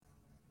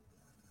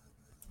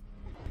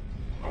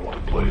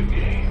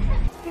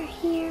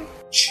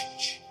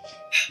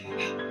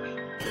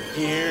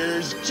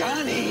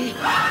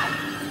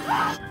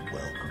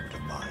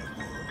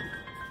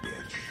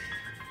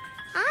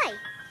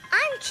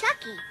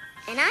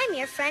And I'm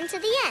your friend to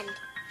the end.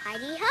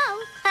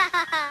 Heidi-ho.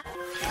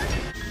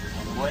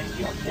 And when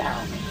you're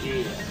down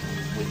here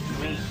with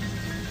me,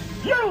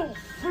 you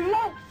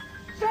float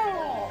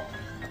down!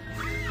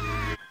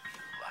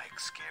 Like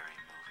scary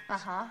movies?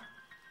 Uh-huh.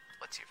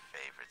 What's your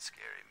favorite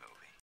scary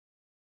movie?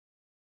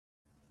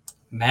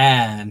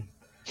 Man,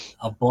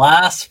 a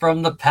blast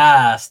from the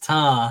past,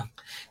 huh?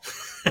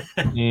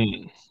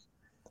 The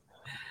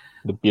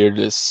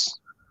beardless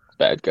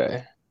bad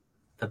guy.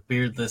 The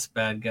beardless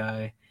bad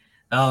guy.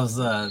 That was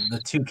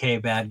the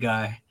 2K bad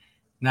guy.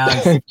 Now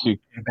he's the 2K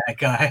bad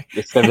guy.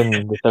 The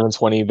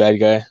 720 bad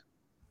guy.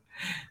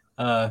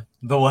 The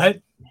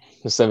what?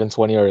 The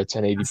 720 or a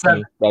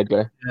 1080p bad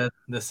guy.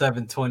 The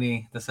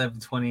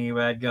 720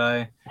 bad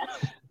guy.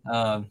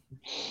 No,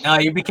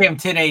 you became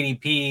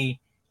 1080p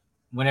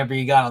whenever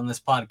you got on this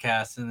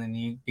podcast, and then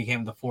you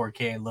became the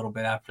 4K a little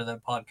bit after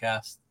that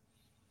podcast.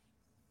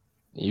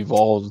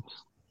 Evolve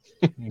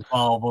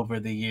over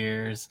the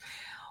years.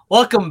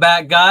 Welcome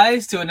back,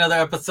 guys, to another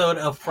episode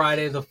of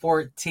Friday the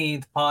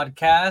 14th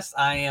podcast.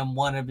 I am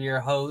one of your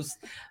hosts,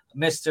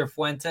 Mr.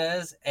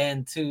 Fuentes,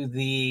 and to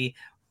the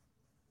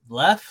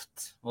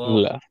left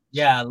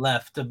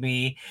of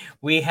me,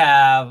 we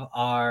have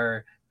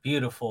our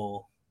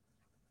beautiful,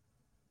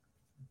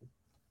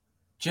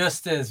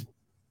 just as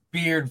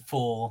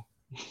beardful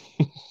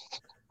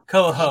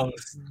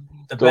co-host,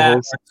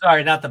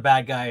 sorry, not the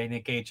bad guy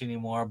Nick H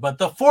anymore, but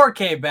the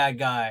 4K bad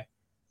guy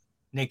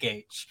Nick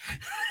H.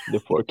 The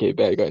 4K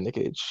bad guy Nick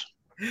H.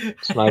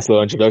 It's a nice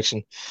little introduction.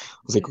 I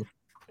was like,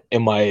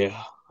 am I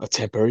a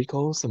temporary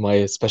co-host? Am I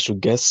a special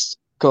guest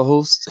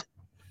co-host?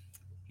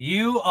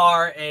 You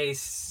are a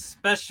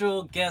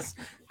special guest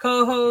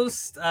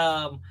co-host.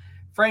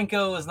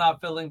 Franco is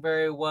not feeling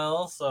very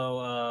well,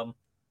 so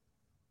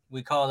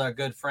we called our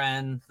good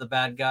friend the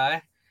bad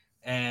guy,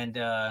 and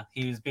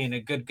he was being a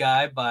good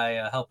guy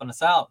by helping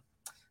us out.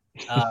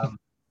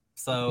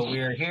 So we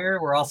are here.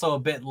 We're also a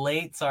bit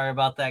late. Sorry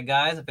about that,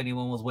 guys. If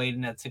anyone was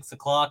waiting at 6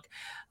 o'clock,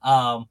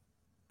 I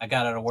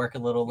got out of work a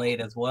little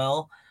late as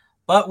well.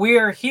 But we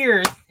are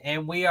here,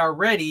 and we are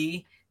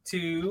ready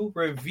to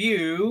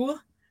review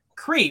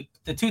Creep,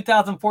 the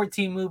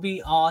 2014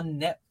 movie on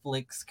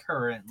Netflix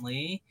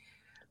currently.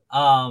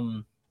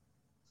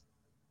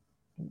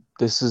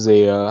 This is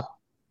a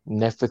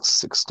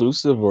Netflix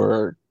exclusive,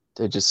 or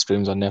it just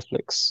streams on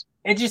Netflix?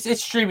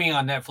 It's streaming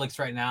on Netflix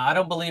right now. I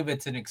don't believe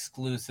it's an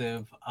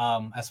exclusive,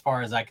 as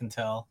far as I can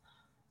tell.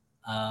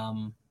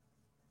 No,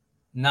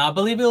 I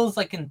believe it was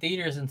like in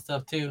theaters and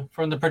stuff too,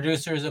 from the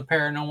producers of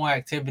Paranormal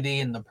Activity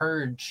and The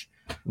Purge.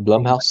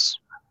 Blumhouse.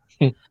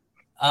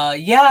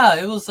 Yeah,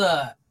 it was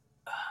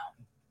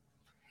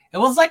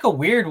like a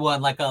weird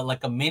one, like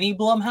a mini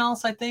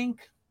Blumhouse, I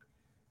think.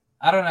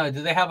 I don't know.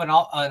 Do they have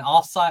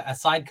a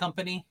side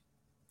company?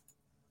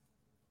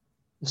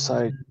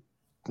 Side,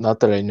 not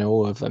that I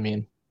know of. I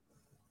mean,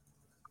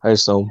 I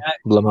just know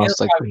Blumhouse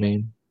like the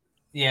main.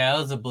 Yeah, it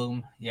was a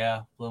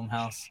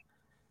Blumhouse.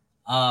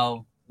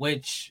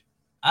 Which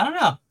I don't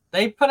know.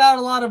 They put out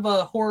a lot of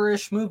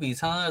horror-ish movies,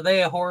 huh? Are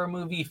they a horror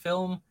movie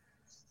film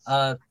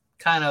kind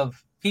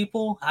of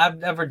people? I've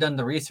never done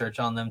the research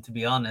on them, to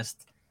be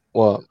honest.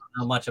 Well, I don't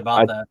know much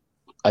about that.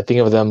 I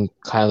think of them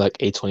kind of like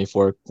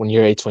A24. When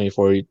you're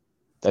A24,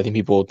 I think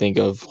people think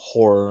of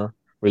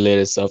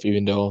horror-related stuff,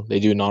 even though they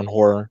do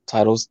non-horror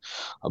titles.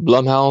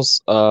 Blumhouse,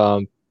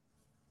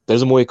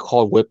 there's a movie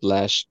called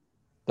Whiplash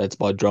that's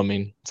about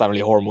drumming. It's not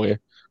really a horror movie,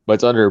 but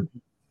it's under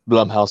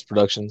Blumhouse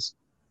Productions.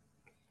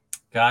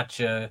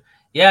 Gotcha.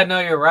 Yeah,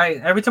 no, you're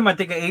right. Every time I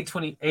think of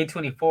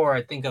A24,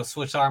 I think of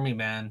Swiss Army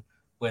Man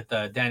with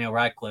Daniel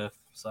Radcliffe.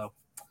 So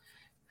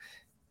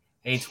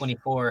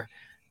A24,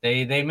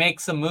 they make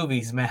some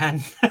movies,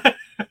 man.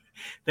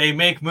 They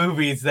make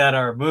movies that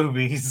are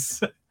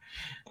movies.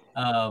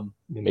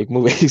 They make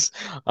movies.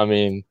 I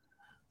mean,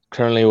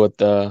 currently with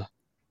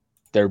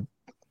their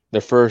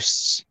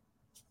first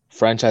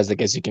franchise, I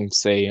guess you can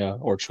say,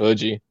 or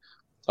trilogy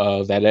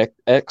of that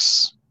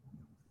X,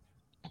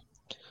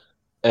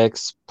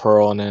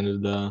 Pearl, and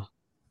then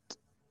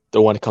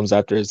the one that comes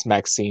after is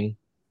Maxine.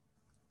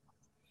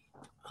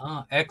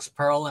 X,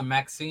 Pearl, and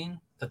Maxine.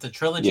 That's a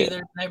trilogy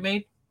they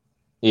made?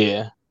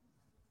 Yeah.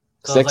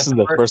 So X is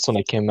the first one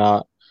that came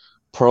out.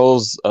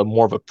 Pearl's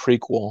more of a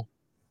prequel.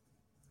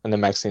 And then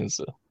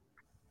Maxine's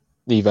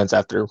the events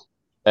after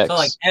X. So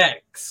like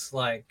X,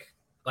 like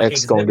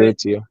X gonna give it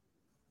to you.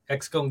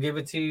 X gonna give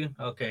it to you?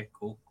 Okay,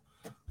 cool.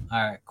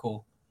 All right,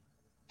 cool.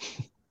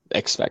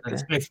 X Factor.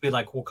 It's basically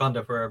like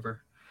Wakanda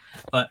Forever.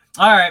 But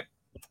all right.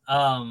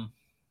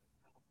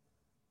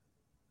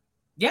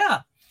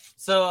 Yeah.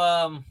 So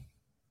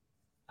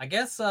I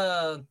guess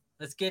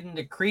let's get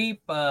into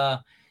Creep.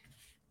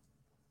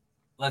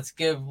 Let's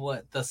give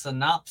the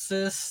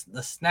synopsis,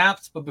 the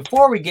snaps. But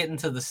before we get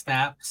into the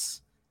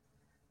snaps,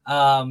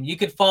 you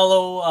could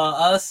follow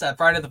us at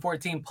Friday the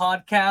 14th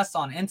podcast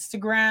on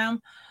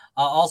Instagram.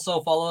 Also,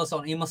 follow us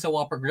on Emo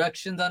Sewa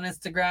Productions on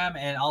Instagram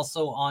and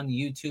also on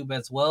YouTube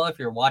as well. If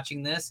you're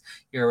watching this,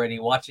 you're already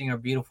watching our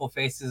beautiful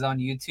faces on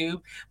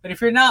YouTube. But if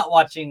you're not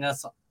watching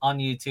us on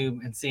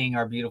YouTube and seeing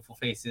our beautiful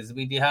faces,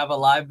 we do have a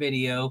live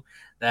video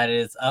that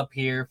is up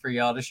here for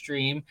y'all to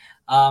stream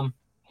and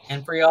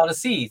for y'all to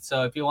see.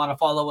 So if you want to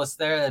follow us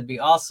there, that'd be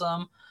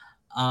awesome.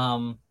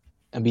 And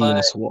be But- in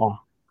a wall.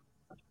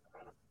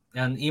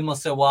 And Emo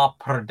Sewa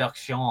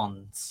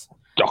Productions.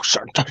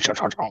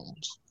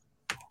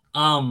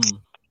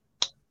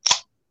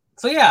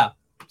 So yeah,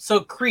 so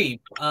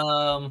Creep.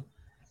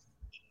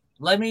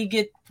 Let me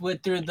get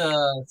through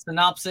the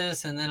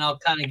synopsis, and then I'll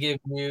kind of give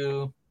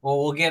you.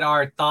 Well, we'll get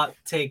our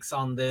takes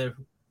on the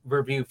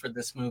review for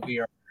this movie,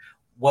 or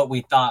what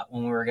we thought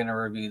when we were going to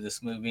review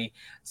this movie.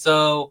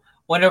 So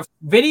when a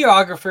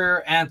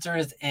videographer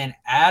enters an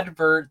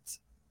advert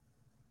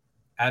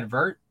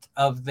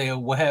of the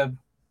web,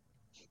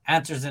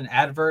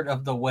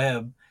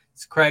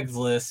 it's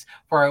Craigslist,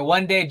 for a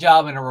one-day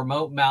job in a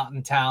remote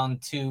mountain town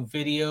to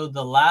video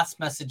the last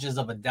messages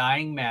of a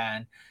dying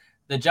man.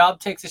 The job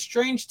takes a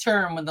strange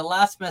turn when the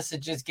last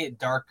messages get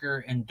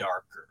darker and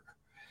darker.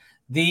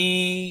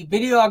 The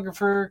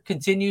videographer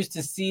continues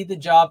to see the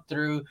job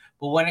through,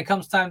 but when it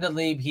comes time to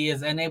leave, he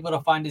is unable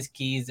to find his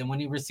keys. And when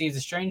he receives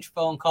a strange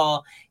phone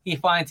call, he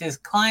finds his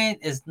client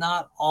is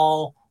not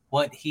all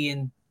what he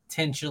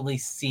intentionally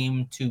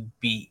seemed to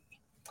be.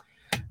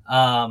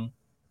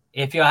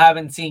 If you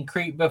haven't seen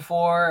Creep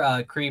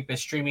before, Creep is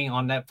streaming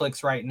on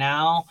Netflix right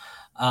now.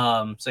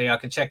 So y'all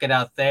can check it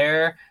out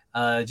there.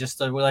 Just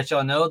to let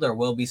y'all know, there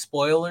will be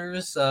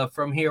spoilers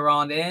from here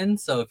on in.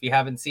 So if you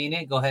haven't seen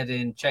it, go ahead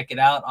and check it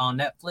out on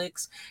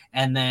Netflix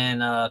and then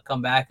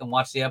come back and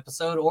watch the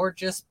episode, or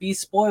just be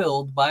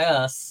spoiled by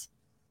us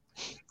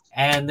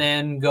and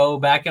then go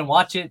back and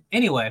watch it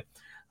anyway.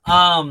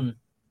 Have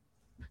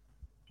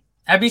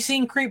you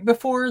seen Creep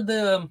before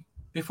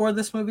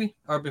this movie,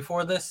 or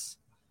before this?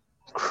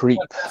 Creep.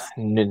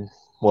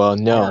 Well,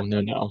 no.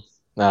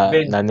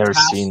 I've never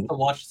seen. To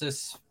watch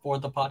this for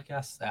the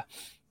podcast. Yeah.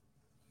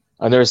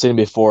 I've never seen it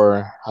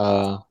before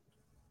for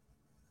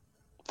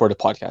the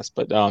podcast,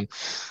 but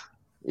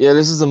yeah,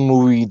 this is a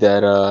movie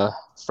that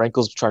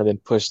Franco's trying to be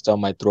pushed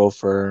down my throat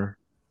for.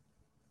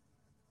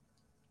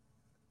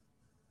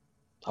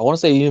 I want to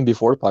say even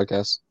before the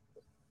podcast.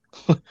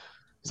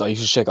 He's like, you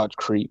should check out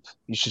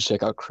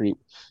Creep.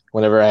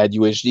 Whenever I had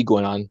UHD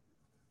going on,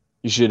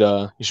 you should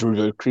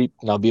review Creep,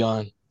 and I'll be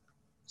on.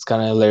 It's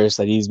kind of hilarious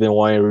that he's been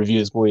wanting to review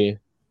this movie,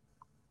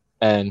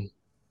 and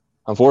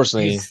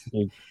unfortunately,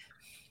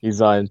 he's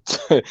on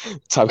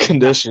top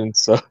condition.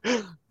 So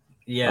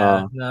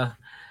yeah,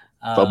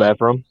 felt bad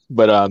for him.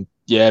 But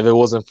yeah, if it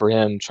wasn't for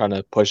him trying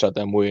to push out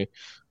that movie,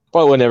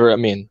 probably would never. I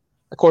mean,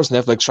 of course,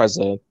 Netflix tries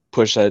to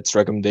push out its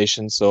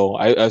recommendations, so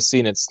I've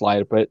seen it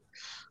slide. But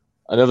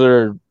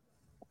another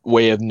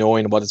way of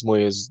knowing about this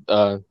movie is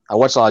I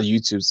watch a lot of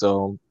YouTube,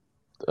 so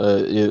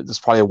there's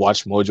probably a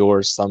Watch Mojo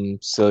or some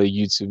silly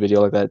YouTube video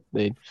like that.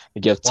 They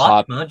give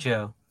top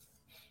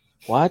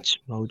Watch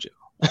Mojo.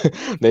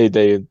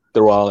 they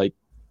throw out like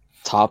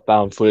top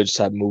found footage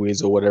type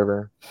movies or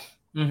whatever.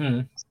 Mm-hmm.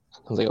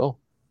 I was like, oh,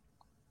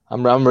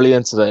 I'm really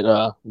into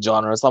that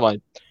genre. It's not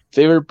my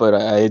favorite, but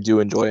I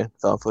do enjoy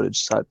found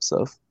footage type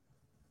stuff.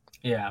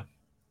 Yeah,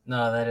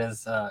 no, that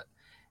is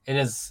it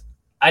is.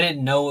 I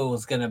didn't know it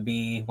was gonna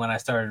be when I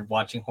started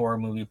watching horror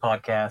movie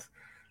podcasts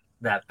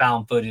that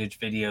found footage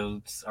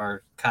videos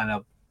are kind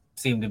of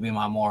seem to be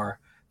my more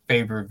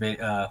favorite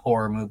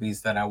horror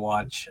movies that I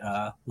watch.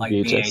 Like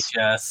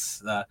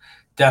VHS,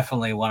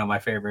 definitely one of my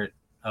favorite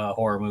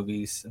horror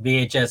movies.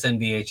 VHS and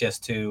VHS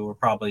 2 were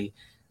probably,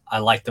 I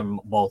like them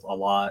both a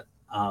lot.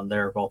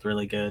 They're both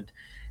really good.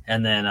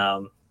 And then,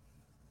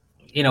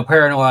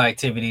 Paranormal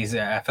Activities,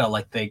 I felt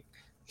like they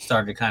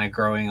started kind of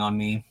growing on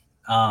me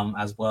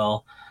as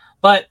well.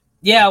 But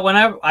yeah,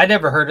 I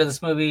never heard of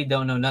this movie,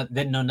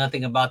 didn't know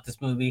nothing about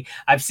this movie.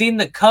 I've seen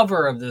the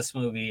cover of this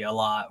movie a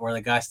lot, where the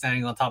guy's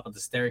standing on top of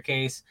the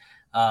staircase,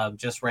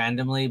 just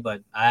randomly,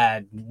 but I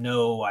had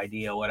no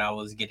idea what I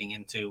was getting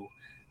into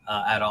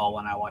at all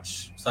when I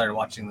started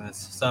watching this.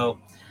 So,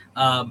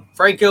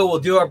 Franco, we'll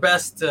do our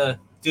best to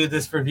do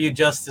this review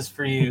justice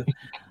for you.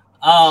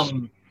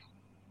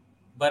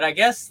 But I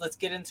guess let's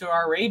get into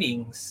our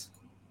ratings.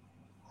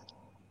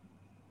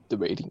 The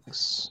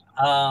ratings.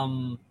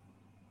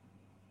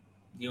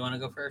 You want to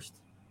go first?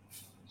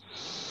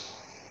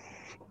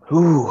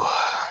 Ooh,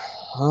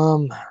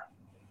 I'm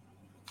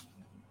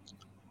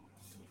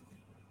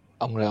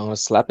gonna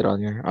slap it on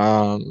here.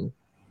 I'm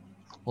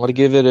gonna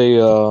give it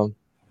a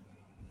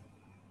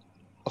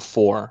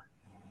 4.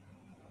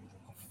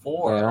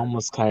 4. I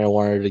almost kind of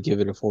wanted to give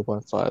it a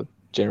 4.5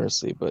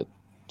 generously, but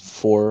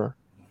 4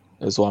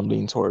 is what I'm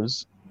leaning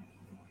towards.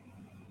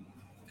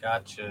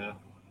 Gotcha.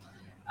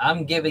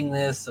 I'm giving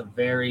this a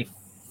very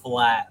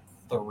flat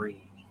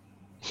 3.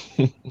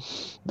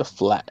 The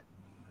flat.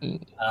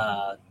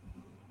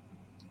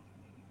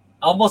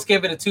 Almost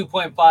gave it a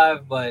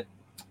 2.5, but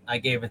I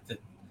gave it the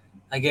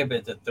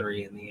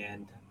 3 in the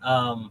end.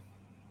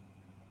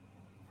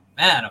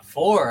 Man, a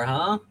 4,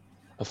 huh?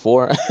 A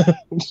 4.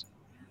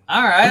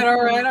 All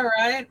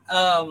right.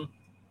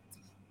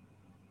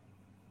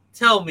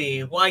 Tell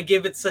me why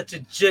give it such a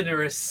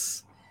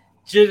generous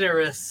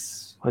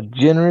A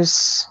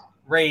generous.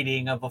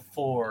 rating of a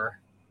 4.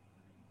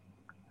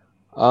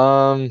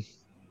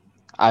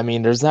 I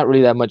mean, there's not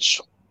really that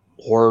much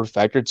horror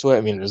factor to it.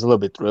 I mean, there's a little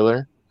bit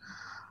thriller.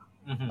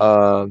 Mm-hmm.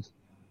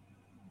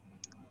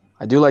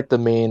 I do like the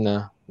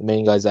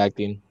main guy's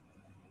acting,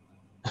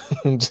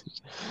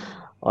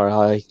 or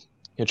how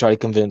he try to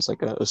convince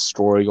like a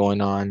story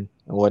going on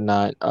and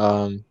whatnot.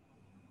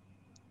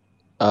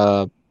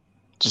 Uh,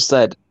 just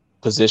that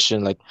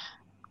position. Like,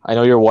 I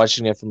know you're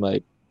watching it from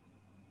like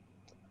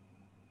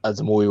as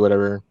a movie,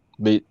 whatever,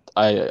 but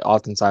I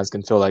oftentimes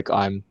can feel like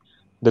I'm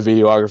the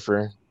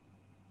videographer.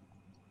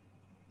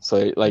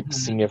 So like Mm-hmm.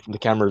 seeing it from the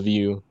camera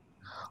view,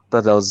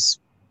 thought that was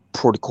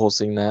pretty cool.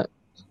 Seeing that,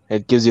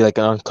 it gives you like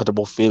an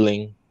uncomfortable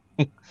feeling.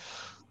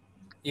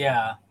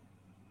 Yeah.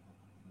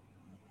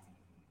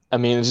 I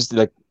mean, it's just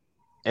like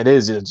it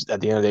is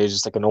at the end of the day, it's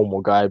just like a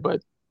normal guy,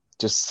 but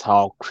just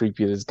how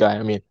creepy this guy.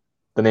 I mean,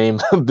 the name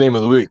the name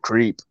of the movie,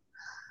 Creep.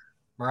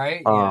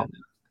 Right? Yeah. Um,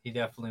 He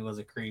definitely was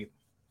a creep.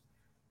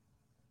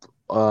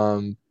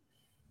 um,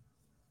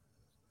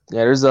 yeah,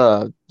 there's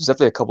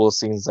definitely a couple of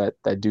scenes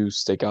that do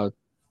stick out.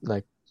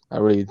 Like I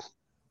really,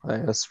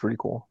 that's pretty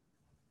cool.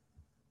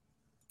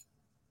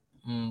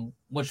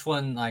 Which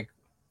one, like,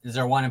 is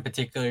there one in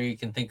particular you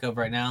can think of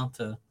right now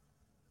to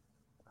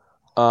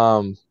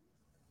Um,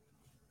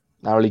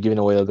 Not really giving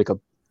away like a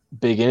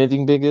big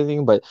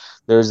anything, but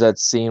there's that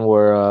scene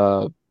where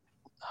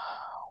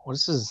what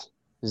is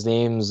his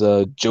name's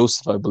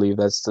Joseph, I believe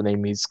that's the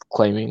name he's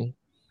claiming.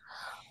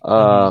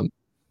 Mhm. Um,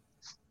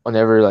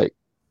 Whenever like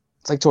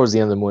it's like towards the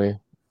end of the movie,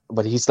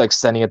 but he's like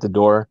standing at the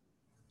door,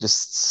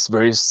 just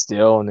very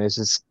still, and it's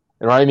just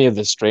it reminded me of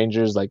The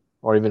Strangers, like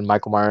or even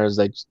Michael Myers,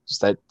 like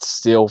just that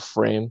still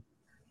frame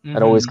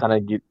that always Mhm. kind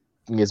of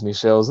gives me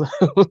chills.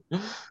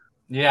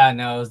 Yeah,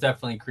 no, it was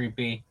definitely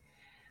creepy.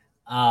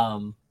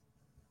 Um,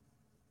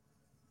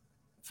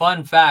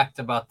 Fun fact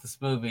about this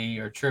movie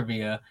or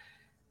trivia,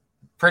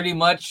 pretty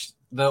much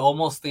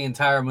almost the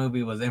entire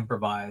movie was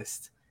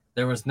improvised.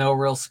 There was no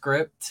real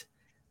script.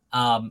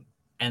 Um,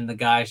 and the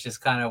guys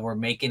just kind of were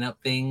making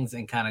up things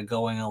and kind of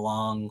going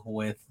along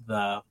with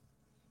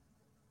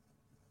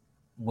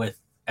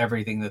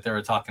everything that they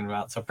were talking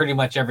about. So pretty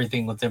much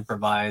everything was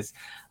improvised.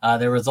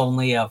 There was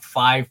only a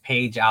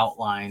 5-page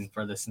outline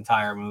for this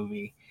entire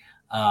movie.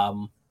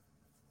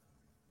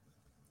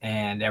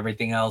 And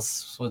everything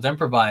else was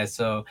improvised.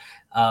 So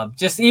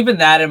just even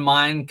that in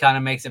mind kind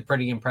of makes it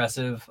pretty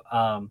impressive,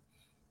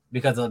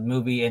 because the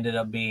movie ended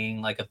up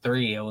being like a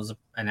 3. It was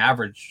an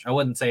average. I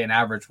wouldn't say an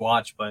average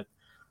watch, but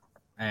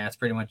it's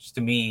pretty much,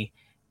 to me,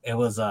 it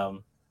was a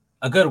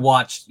good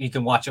watch. You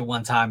can watch it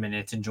one time and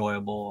it's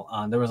enjoyable.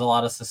 There was a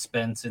lot of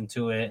suspense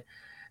into it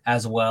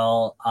as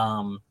well.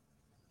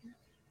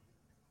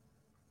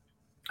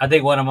 I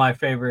think one of my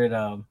favorite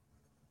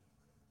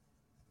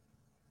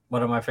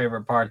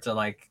parts are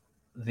like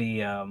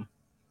the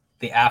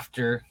the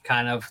after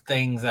kind of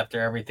things after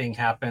everything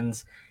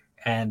happens,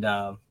 and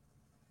the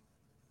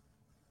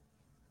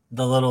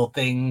little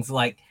things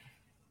like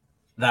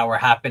that were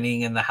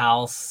happening in the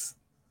house,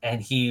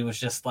 and he was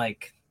just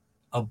like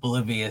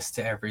oblivious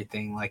to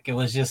everything. Like it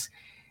was just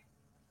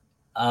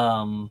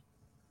um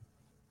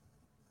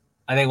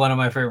I think one of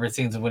my favorite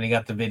scenes is when he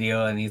got the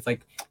video and he's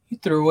like, "You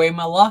threw away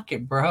my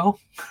locket, bro."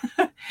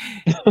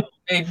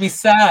 Made me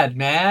sad,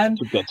 man.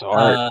 Took that to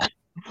heart.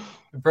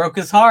 It broke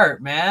his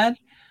heart, man.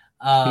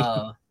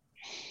 Uh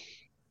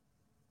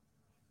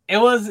it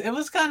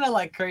was kind of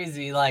like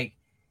crazy. Like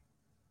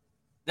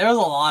there was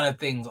a lot of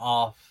things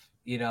off,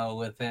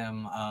 with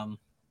him.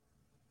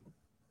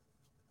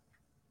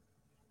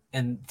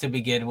 And to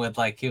begin with,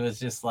 like he was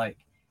just like,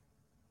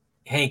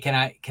 "Hey, can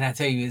I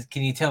tell you?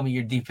 Can you tell me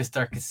your deepest,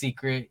 darkest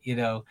secret?"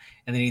 And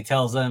then he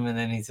tells them, and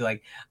then he's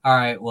like, "All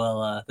right,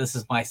 well, this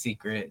is my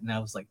secret." And I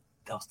was like,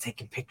 "I was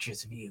taking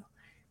pictures of you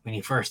when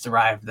you first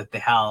arrived at the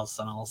house,"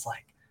 and I was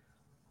like,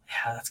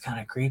 "Yeah, that's kind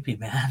of creepy,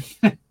 man."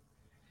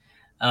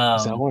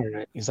 um,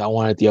 Is I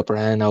wanted the upper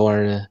hand. I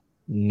wanted to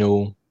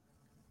know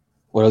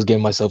what I was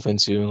getting myself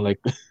into. Like,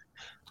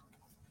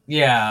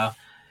 yeah,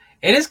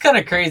 it is kind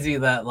of crazy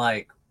that,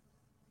 like,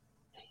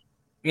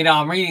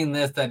 I'm reading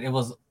this that it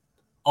was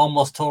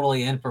almost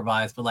totally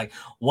improvised, but like,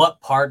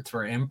 what parts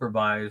were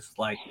improvised?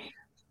 Like,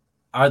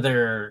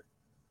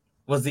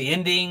 was the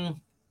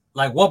ending,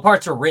 like, what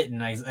parts are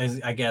written?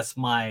 I guess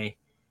my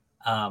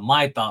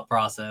thought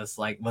process,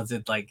 like, was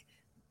it like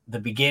the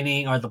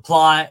beginning or the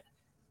plot,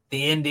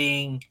 the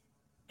ending,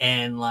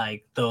 and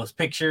like those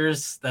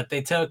pictures that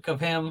they took of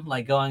him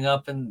like going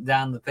up and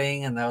down the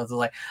thing, and that was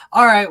like,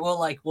 all right, well,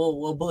 like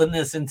we'll blend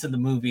this into the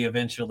movie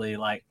eventually.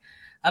 Like,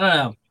 I don't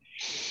know.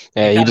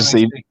 yeah, It he kind of just makes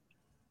he, me,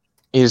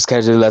 he just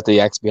casually left the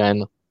axe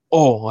behind.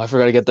 Oh, I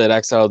forgot to get that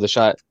axe out of the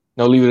shot.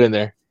 No, leave it in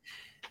there.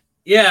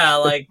 yeah,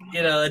 like,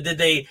 did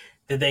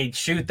they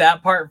shoot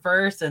that part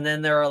first, and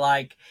then they were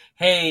like,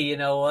 hey, you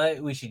know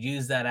what, we should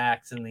use that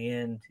axe in the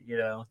end,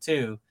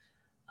 too.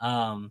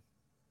 um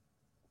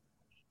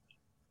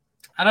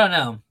I don't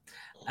know.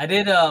 I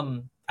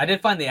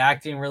did find the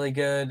acting really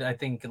good. I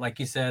think, like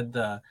you said,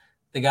 the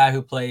guy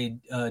who played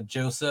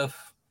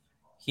Joseph,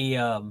 he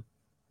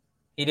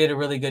he did a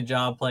really good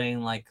job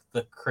playing like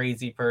the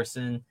crazy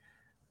person.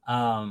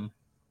 Um,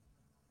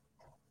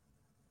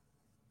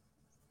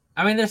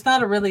 I mean, there's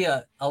not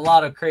a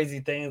lot of crazy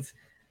things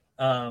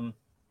um,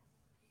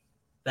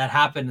 that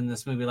happen in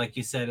this movie. Like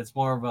you said, it's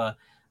more of a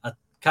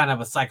kind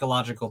of a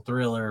psychological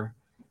thriller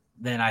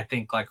than I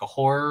think like a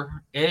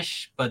horror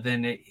ish. But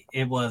then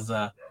it was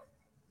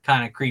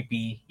kind of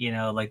creepy, you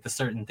know, like the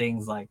certain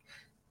things like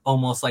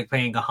almost like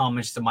paying a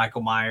homage to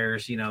Michael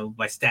Myers, you know,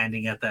 by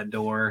standing at that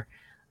door.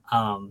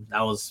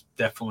 That was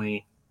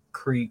definitely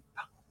creepy.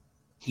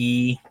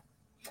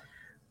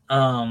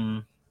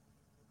 Um,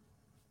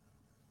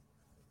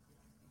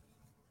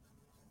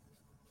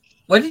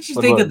 what did you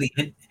What think of about the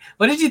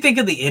What did you think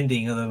of the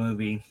ending of the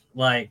movie?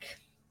 Like,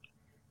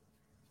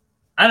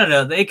 I don't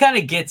know, it kind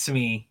of gets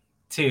me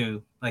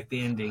too, like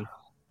the ending.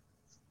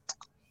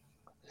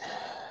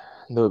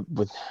 the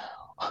with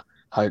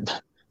how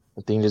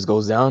the thing just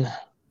goes down?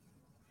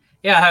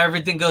 Yeah, how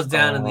everything goes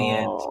down in the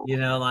end. Oh, You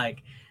know,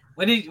 like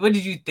what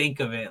did you think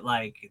of it?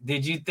 Like,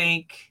 did you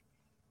think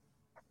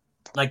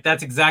like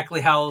that's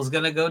exactly how it was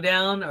gonna go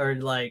down, or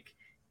like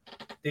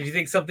did you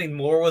think something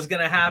more was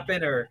gonna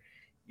happen, or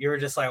you were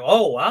just like,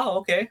 oh wow,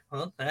 okay,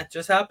 well that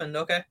just happened,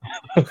 okay.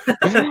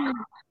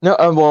 no.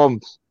 Well,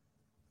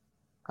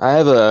 I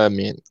have a. I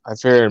mean, I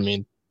figured. I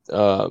mean,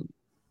 uh,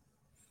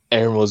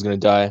 Aaron was gonna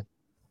die.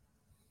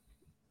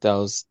 That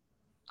was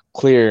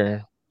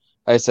clear.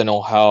 I just didn't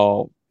know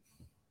how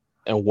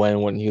and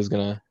when he was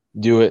gonna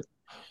do it.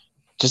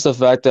 Just the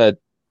fact that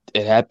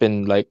it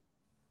happened like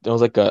it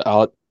was like a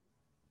out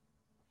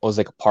it was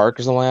like a park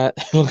or something like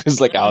that. It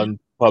was like out Mhm. in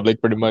public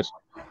pretty much.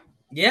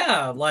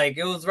 Yeah, like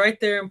it was right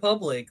there in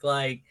public.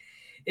 Like,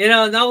 you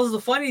know, that was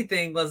the funny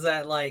thing was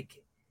that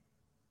like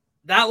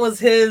that was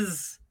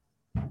his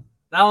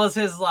that was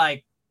his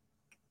like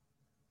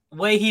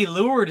way he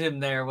lured him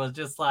there was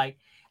just like,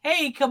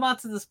 hey, come out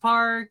to this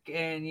park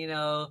and you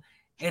know,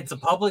 it's a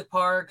public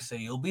park, so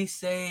you'll be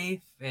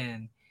safe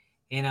and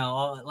you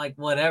know, like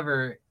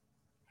whatever.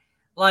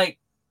 Like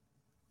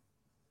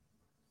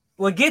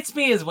what gets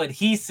me is what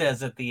he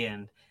says at the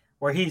end,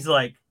 where he's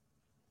like,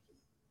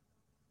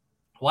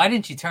 why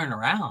didn't you turn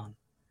around?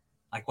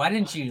 Like, why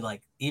didn't you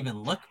like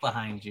even look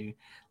behind you?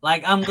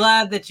 Like, I'm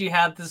glad that you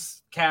had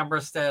this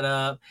camera set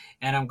up,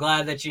 and I'm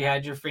glad that you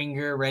had your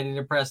finger ready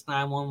to press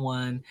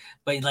 911.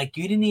 But like,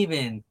 you didn't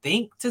even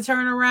think to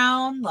turn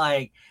around.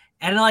 Like,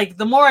 and like,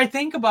 the more I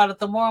think about it,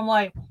 the more I'm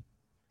like,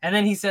 and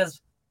then he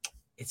says,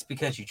 "It's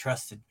because you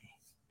trusted me."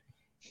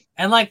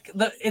 And like,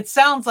 it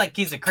sounds like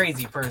he's a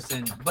crazy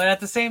person, but at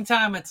the same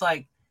time, it's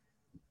like,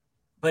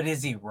 but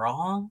is he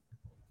wrong?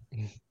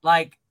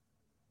 Like,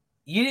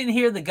 you didn't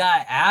hear the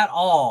guy at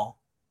all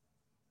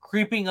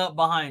creeping up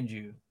behind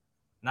you.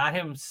 Not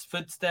him's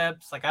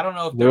footsteps. Like I don't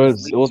know if there was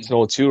It was leaves.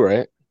 snow too,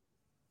 right?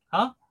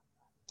 Huh?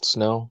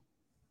 Snow.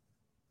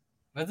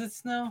 Was it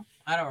snow?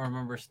 I don't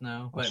remember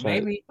snow, but Actually,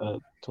 maybe.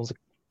 it was like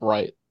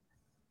bright,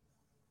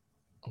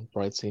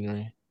 bright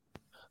scenery.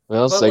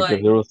 Well, it's But like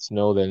if like, there was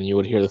snow, then you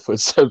would hear the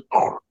footsteps.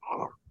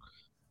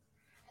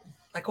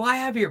 why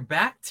have your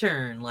back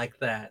turned like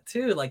that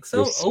too? Like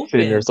so Just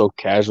sitting there open. so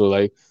casual,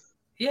 like,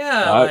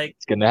 Yeah, ah,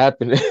 it's gonna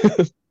happen.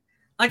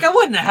 like I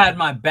wouldn't have had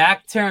my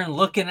back turned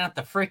looking at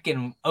the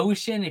freaking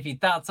ocean if you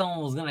thought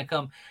someone was gonna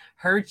come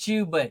hurt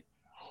you. But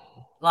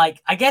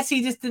like, I guess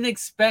he just didn't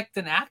expect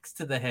an axe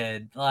to the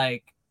head.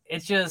 Like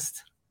it's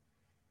just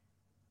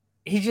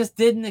he just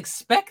didn't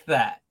expect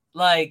that.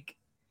 Like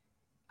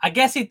I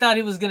guess he thought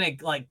he was gonna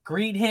like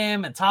greet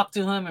him and talk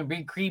to him and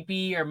be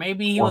creepy, or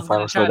maybe he One was gonna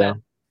final try to,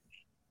 showdown.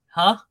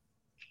 huh?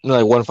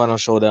 Like one final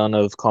showdown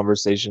of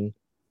conversation.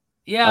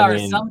 I Yeah, or mean,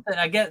 something.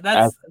 I guess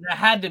af that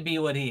had to be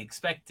what he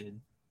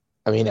expected.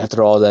 I mean,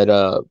 after all that,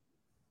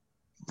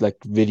 like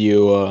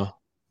video,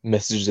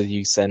 message that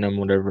you send him,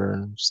 whatever,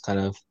 and just kind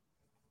of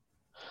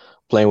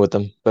playing with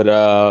them.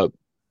 But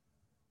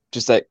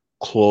just that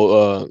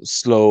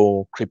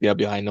slow creeping up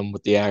behind him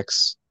with the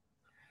axe,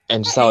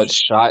 and just how it's Hey,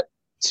 shot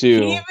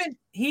to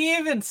he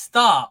even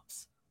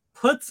stops,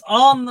 puts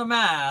on the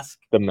mask,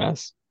 the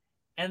mess.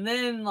 and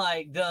then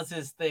like does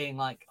his thing.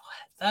 Like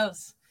that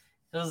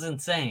was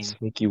insane.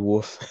 Sneaky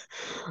wolf.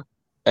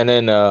 And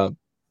then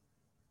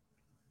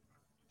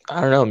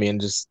I don't know, man,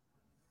 just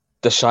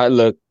the shot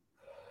looked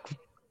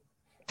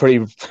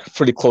pretty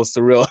pretty close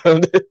to real.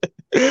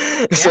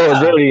 So it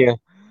Yeah. really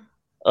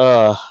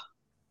uh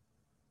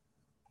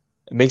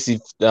it makes you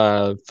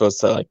feel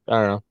so like I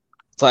don't know.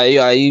 So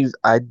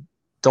I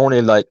don't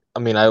really like I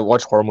mean I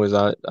watch horror movies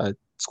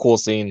it's cool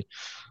seeing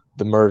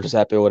the murders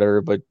happen or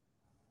whatever, but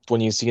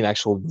when you see an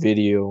actual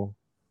video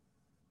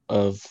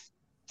of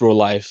real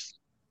life,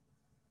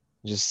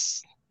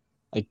 just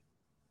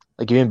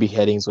like even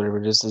beheadings, whatever,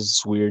 just is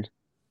just weird.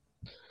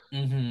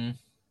 Mm-hmm.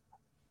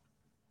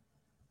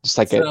 Just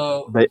like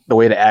So the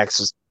way the axe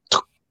just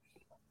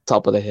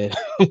top of the head.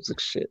 It's like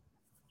shit.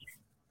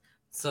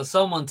 so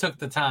someone took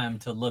the time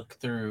to look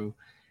through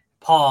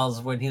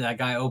pause when that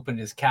guy opened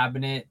his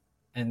cabinet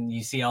and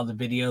you see all the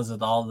videos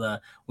of all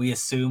the, we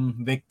assume,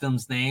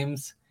 victims'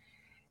 names.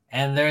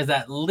 And there's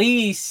at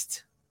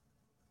least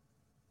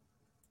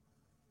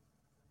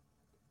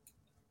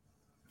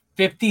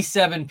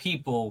 57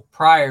 people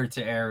prior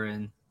to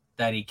Aaron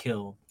that he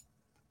killed.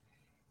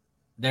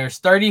 There's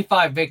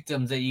 35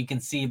 victims that you can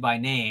see by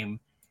name,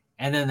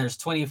 and then there's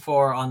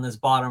 24 on this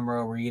bottom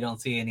row where you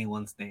don't see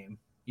anyone's name.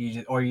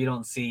 You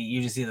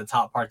just see the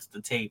top parts of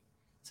the tape,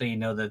 so you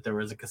know that there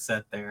was a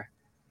cassette there.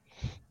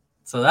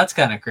 So that's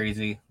kind of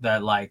crazy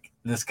that like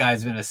this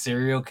guy's been a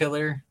serial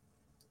killer.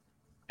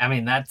 I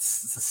mean, that's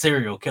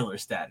serial killer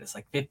status,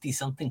 like 50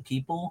 something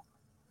people.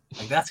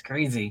 Like that's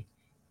crazy.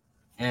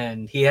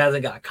 And he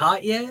hasn't got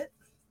caught yet.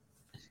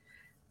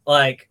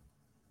 Like,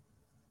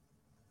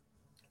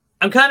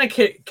 I'm kind of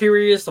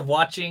curious of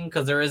watching,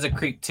 because there is a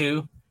Creep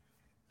 2.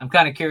 I'm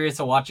kind of curious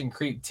of watching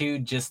Creep 2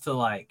 just to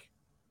like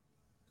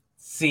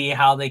see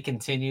how they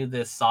continue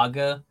this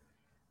saga.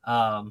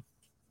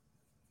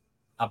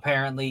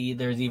 Apparently,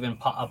 there's even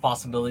a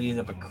possibility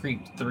of a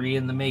Creep 3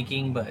 in the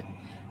making, but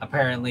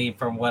apparently,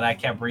 from what I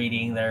kept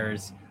reading,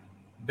 there's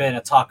been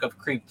a talk of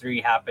Creep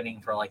 3 happening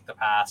for like the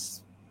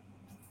past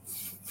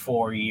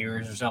 4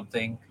 years or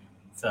something.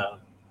 So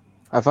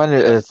I find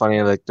it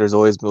funny, like there's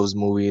always those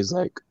movies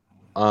like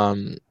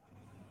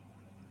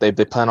they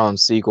plan on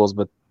sequels,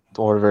 but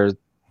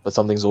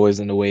something's always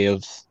in the way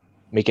of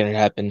making it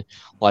happen.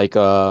 Like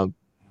that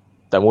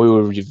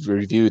movie we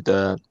reviewed,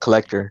 The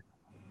Collector.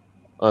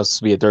 It was supposed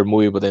to be a third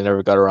movie, but they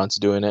never got around to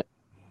doing it.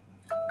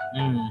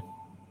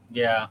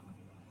 Yeah,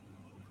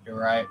 you're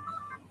right.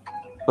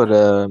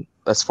 But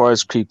as far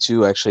as Creep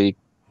 2, I actually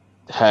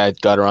had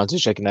got around to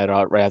checking that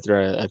out right after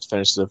I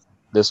finished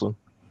this one.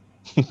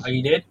 Oh,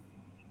 you did?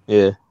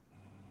 Yeah.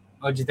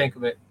 What'd you think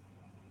of it?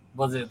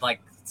 Was it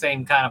like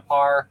same kind of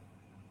par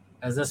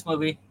as this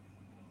movie?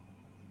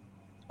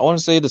 I want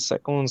to say the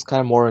second one's kind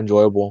of more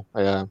enjoyable.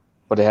 Yeah,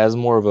 but it has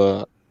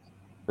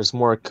there's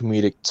more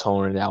comedic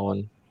tone in that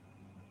one.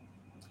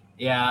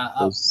 Yeah,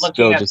 It's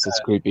still just as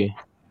creepy.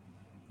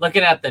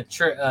 Looking at the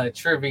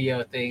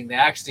trivia thing, they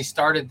actually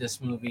started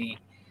this movie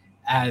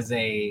as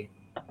a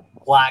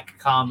black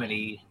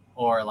comedy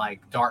or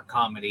like dark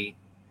comedy.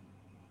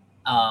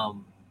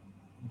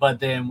 But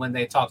then when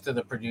they talked to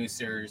the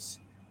producers,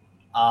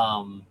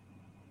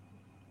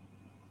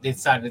 they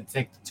decided to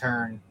take the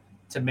turn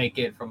to make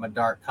it from a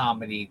dark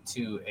comedy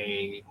to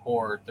a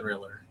horror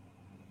thriller.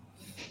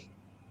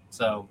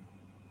 So,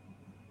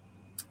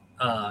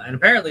 and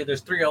apparently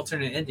there's 3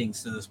 alternate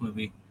endings to this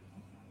movie.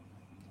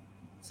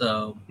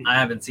 So I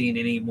haven't seen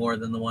any more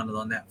than the one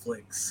on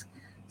Netflix.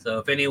 So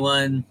if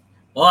anyone,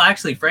 well,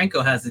 actually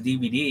Franco has the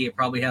DVD. It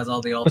probably has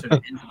all the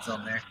alternate endings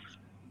on there.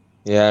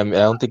 Yeah, I mean, I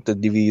don't think the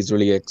DVD is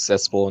really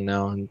accessible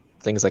now, and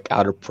things like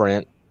out of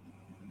print.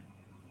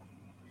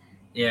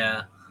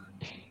 Yeah.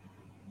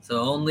 So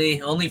only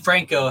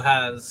Franco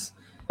has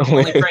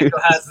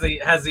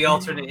the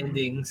alternate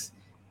endings.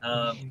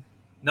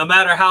 No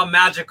matter how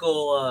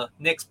magical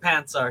Nick's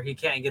pants are, he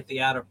can't get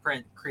the out of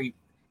print Creep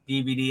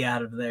DVD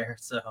out of there.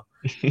 So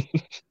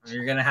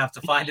you're gonna have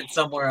to find it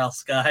somewhere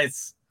else,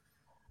 guys.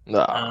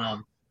 Nah.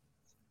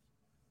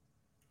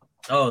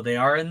 Oh, they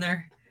are in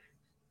there?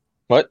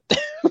 What?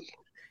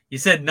 You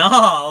said no.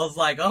 I was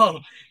like, oh,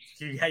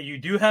 you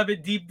do have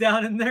it deep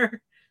down in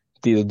there?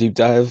 The deep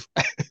dive.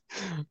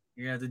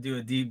 You have to do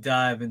a deep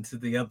dive into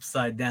the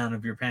upside down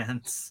of your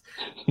pants.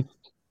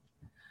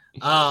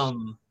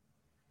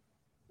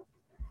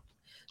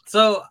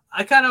 So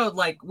I kind of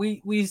like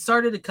we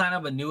started a kind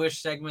of a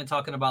newish segment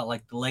talking about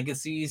like the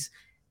legacies,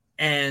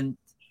 and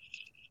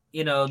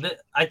you know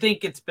I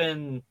think it's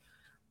been,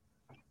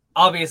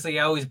 obviously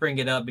I always bring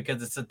it up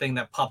because it's a thing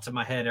that pops in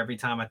my head every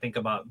time I think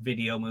about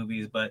video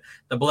movies, but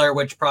the Blair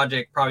Witch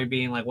Project probably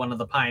being like one of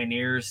the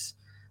pioneers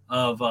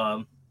of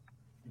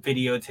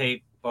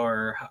videotape,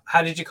 or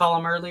how did you call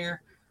them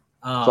earlier?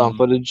 Found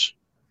footage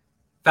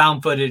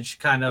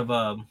kind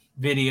of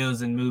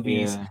videos and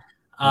movies.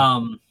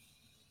 Yeah.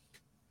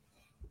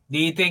 Do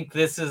you think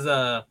this is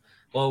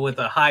with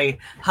a high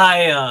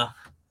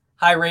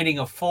rating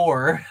of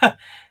 4,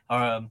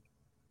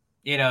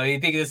 you know, you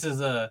think this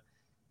is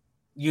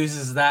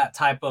uses that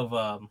type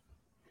of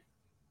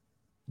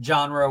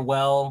genre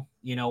well,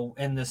 you know,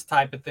 in this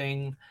type of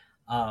thing?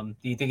 Do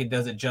you think it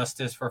does it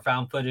justice for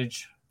found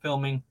footage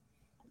filming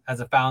as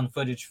a found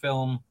footage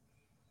film?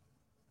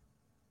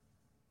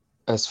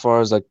 As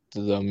far as like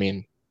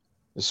the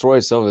story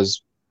itself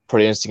is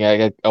pretty interesting.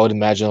 I would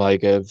imagine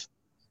like if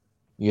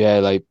you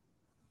had like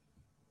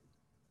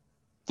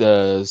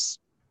the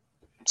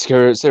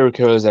serial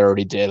killers that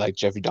already did, like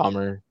Jeffrey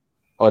Dahmer,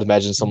 I would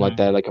imagine something like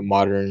that, like a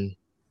modern,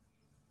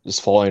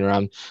 just following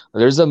around.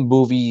 There's a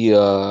movie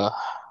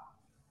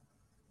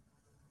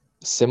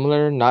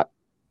similar, not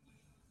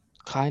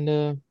kind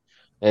of.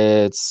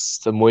 It's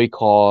the movie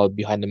called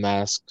Behind the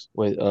Mask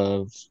with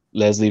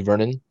Leslie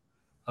Vernon.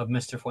 Of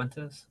Mr.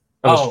 Fuentes?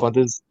 Mr.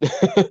 Fuentes.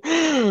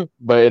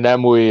 But in that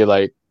movie,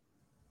 like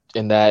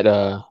in that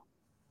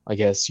I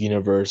guess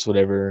universe,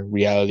 whatever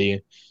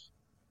reality,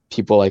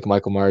 people like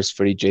Michael Myers,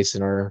 Freddy,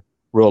 Jason are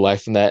real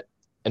life in that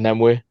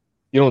way.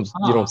 You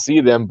Huh. don't see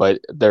them, but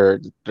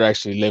they're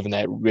actually living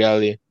that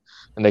reality,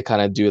 and they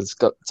kind of do it's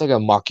like a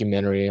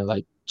mockumentary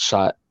like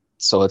shot,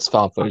 so it's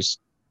found footage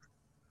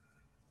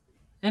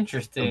of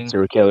Interesting.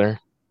 serial killer.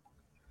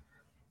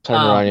 Trying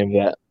to Um, remind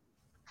you of that.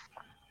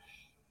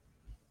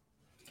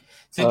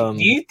 so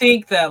do you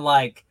think that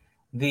like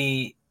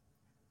the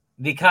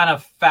kind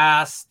of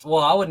fast,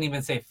 well, I wouldn't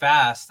even say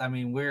fast. I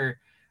mean,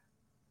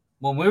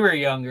 when we were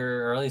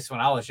younger, or at least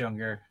when I was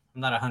younger,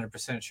 I'm not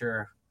 100%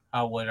 sure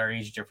what our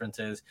age difference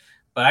is,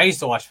 but I used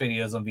to watch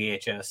videos on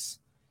VHS.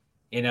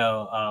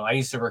 I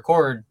used to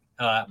record.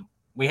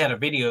 We had a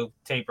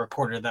videotape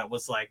recorder that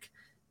was like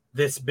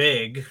this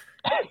big,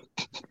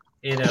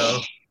 you know,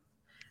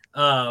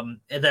 and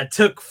that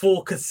took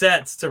full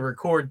cassettes to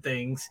record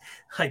things.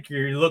 Like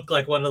you look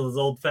like one of those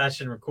old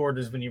fashioned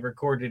recorders when you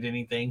recorded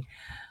anything.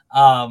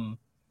 Um,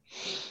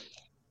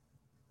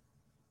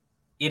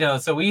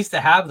 so we used to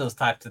have those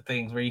types of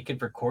things where you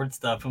could record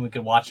stuff and we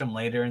could watch them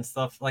later and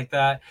stuff like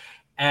that.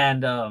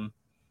 And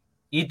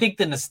you think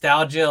the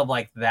nostalgia of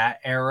like that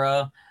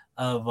era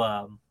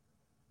of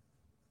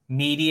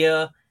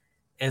media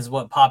is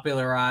what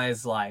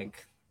popularized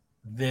like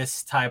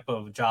this type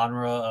of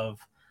genre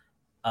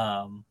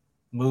of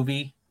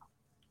movie?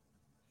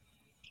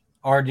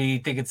 Or do you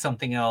think it's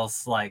something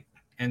else like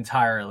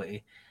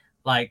entirely?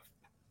 Like,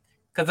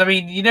 because I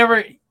mean,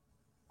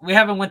 we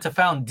haven't went to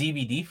found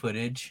DVD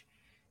footage.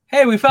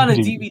 Hey, we found a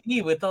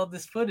DVD with all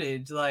this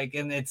footage, like,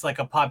 and it's like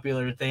a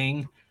popular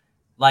thing.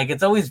 Like,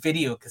 it's always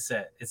video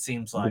cassette. It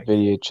seems The like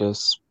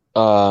VHS,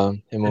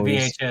 in the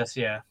movies. VHS,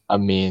 yeah. I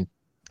mean,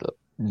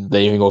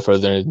 they even go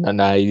further in the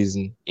 90s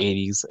and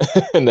 80s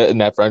in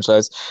that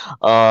franchise.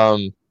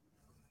 I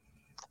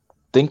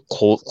think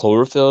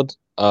Cloverfield.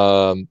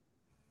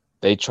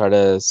 They try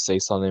to say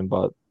something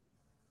about,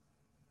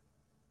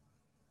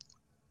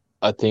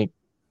 I think,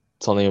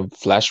 something of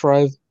flash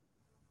drive.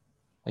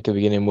 Like at the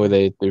beginning of the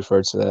movie, they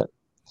refer to that.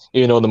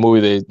 Even though in the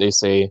movie they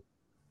say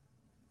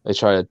they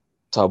try to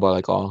talk about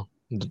like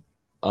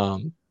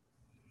um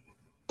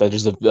that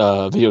there's a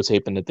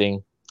videotape in the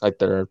thing, like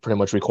they're pretty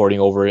much recording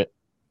over it.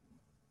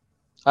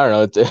 I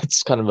don't know.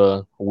 It's kind of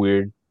a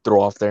weird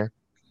throw off there,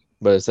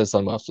 but it says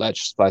something about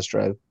flash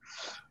drive.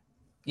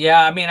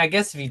 Yeah, I mean, I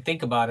guess if you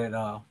think about it,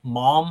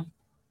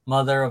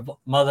 mother of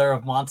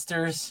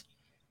monsters,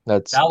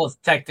 That's that was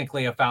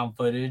technically a found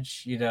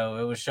footage. It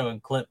was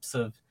showing clips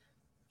of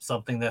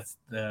something that's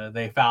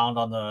they found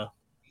on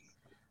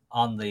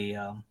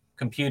the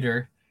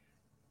computer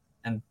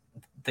and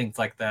things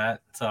like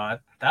that. So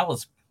that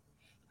was,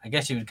 I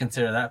guess you would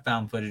consider that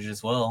found footage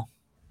as well.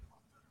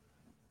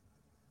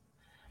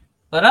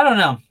 But I don't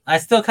know. I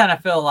still kind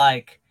of feel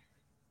like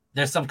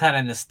there's some kind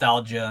of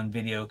nostalgia on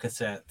video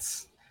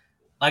cassettes.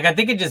 Like, I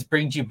think it just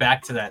brings you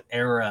back to that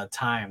era of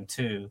time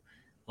too.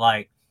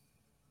 Like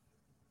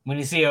when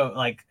you see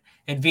like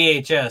in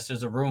VHS,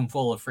 there's a room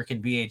full of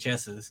freaking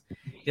VHSs.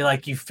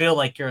 You feel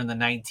like you're in the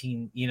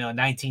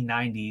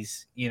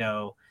 1990s,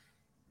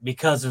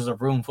 because there's a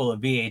room full of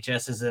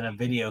VHSs and a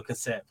video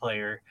cassette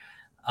player.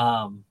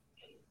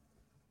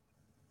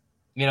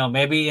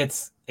 Maybe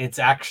it's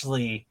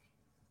actually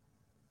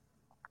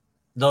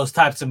those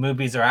types of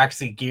movies are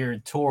actually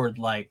geared toward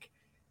like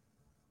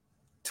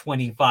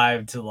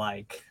 25 to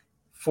like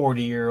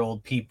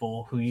 40-year-old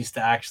people who used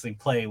to actually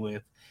play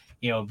with,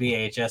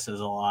 VHSs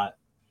a lot.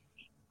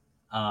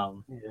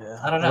 yeah.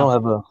 I don't I know.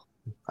 don't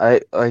have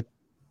I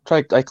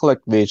collect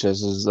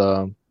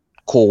VHSs,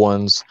 cool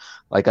ones.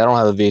 Like I don't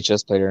have a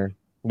VHS player.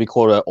 It'd be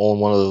cool to own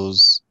one of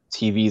those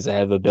TVs that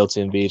have a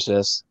built-in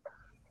VHS.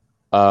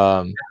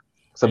 So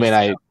I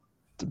mean,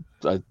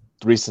 the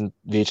recent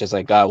VHS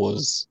I got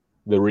was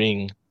The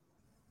Ring.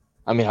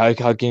 I mean, how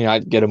can you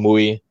not get a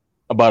movie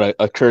about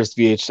a cursed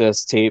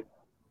VHS tape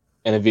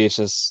in a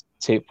VHS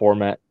tape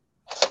format?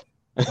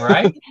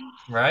 Right?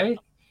 Right?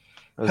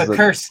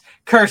 Curse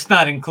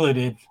not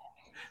included.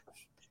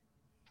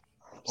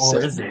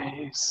 Or is it?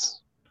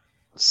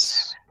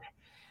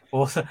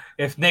 Well,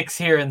 if Nick's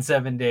here in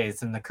 7 days,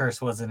 then the curse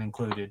wasn't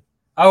included.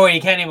 Oh, wait,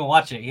 you can't even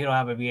watch it. You don't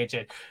have a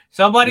VHS.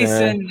 Somebody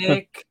send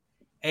Nick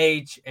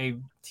H a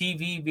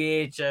TV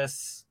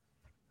VHS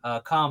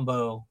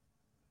combo,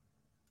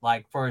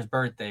 like for his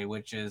birthday,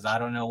 which is I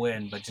don't know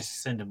when, but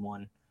just send him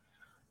one.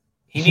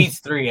 He needs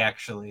 3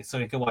 actually, so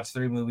he can watch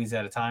 3 movies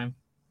at a time.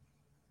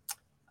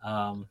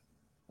 Yeah,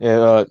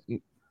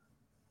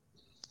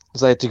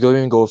 it's like to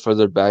go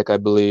further back. I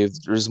believe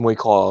there's a movie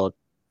called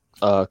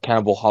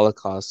Cannibal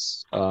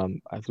Holocaust. I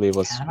believe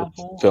was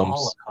Cannibal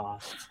films.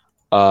 Holocaust.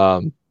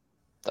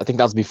 I think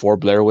that's before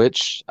Blair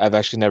Witch. I've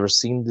actually never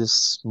seen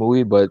this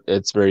movie, but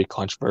it's very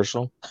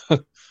controversial.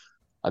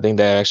 I think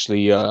they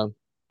actually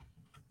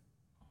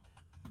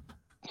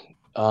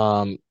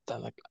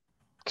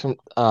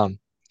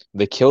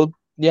they killed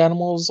the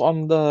animals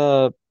on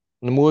the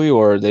movie,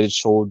 or they just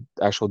showed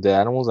actual dead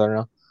animals. I don't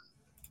know,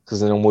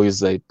 because in the movies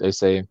they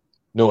say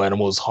no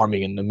animals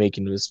harming in the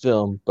making of this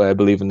film, but I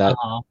believe in that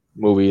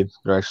movie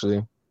they're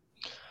actually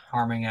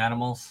harming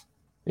animals.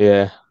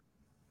 Yeah,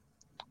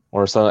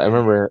 or so I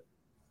remember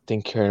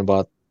hearing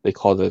about they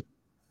called it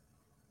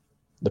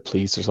the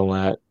police or something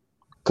like that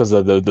because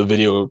of the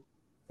video.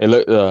 It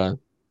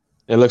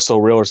looks so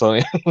real or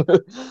something.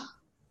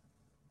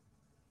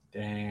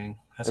 Dang,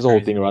 that's There's a whole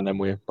crazy. thing around that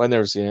movie, but I've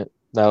never seen it.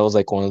 That was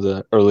like one of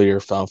the earlier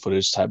found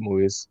footage type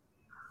movies.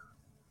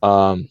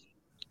 Um,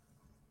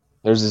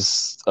 there's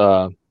this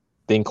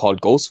thing called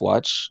Ghost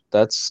Watch.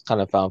 That's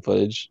kind of found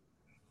footage.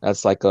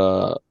 That's like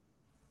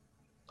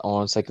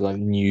it's like a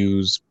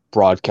news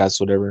broadcast,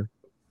 whatever.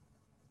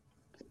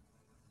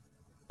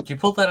 Did you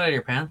pull that out of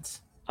your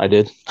pants? I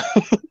did.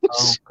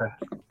 Oh, okay.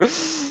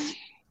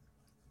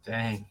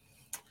 Dang.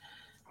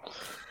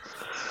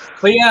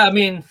 But yeah, I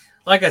mean,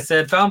 like I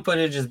said, found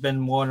footage has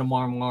been one of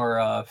my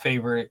more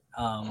favorite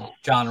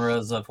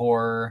genres of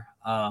horror.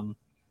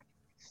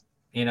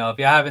 You know, if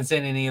you haven't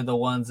seen any of the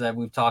ones that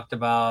we've talked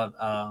about,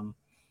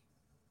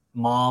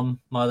 Mom,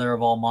 Mother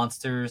of All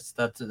Monsters,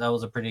 that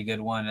was a pretty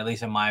good one, at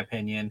least in my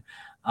opinion.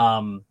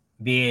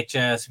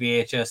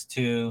 VHS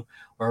 2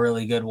 were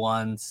really good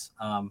ones.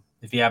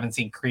 If you haven't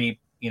seen Creep,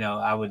 you know,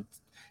 I would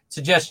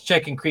suggest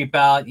checking Creep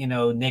out. You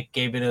know, Nick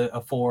gave it a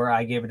 4,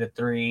 I gave it a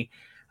 3.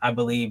 I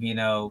believe, you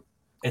know,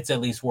 it's at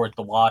least worth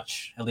the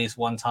watch at least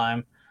one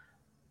time.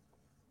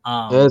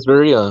 Yeah, it's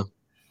very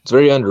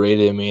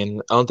underrated. I mean,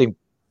 I don't think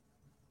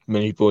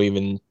many people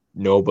even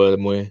know about the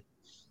movie.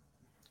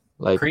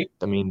 Like, Creep.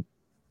 I mean,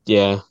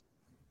 yeah.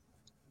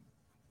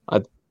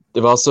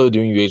 If also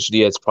doing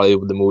UHD, that's probably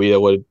the movie that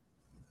would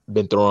have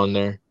been thrown on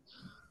there.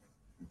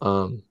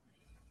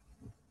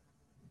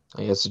 I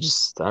guess it's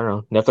just, I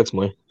don't know, Netflix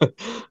movie.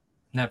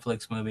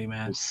 Netflix movie,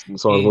 man. It's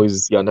one of the movies you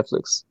see on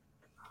Netflix.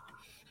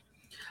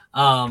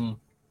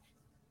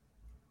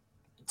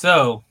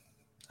 So,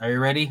 are you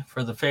ready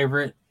for the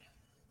favorite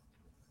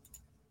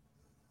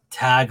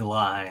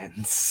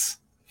taglines?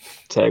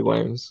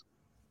 Taglines.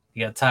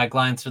 You got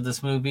taglines for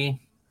this movie?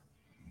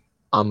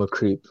 I'm a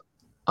creep.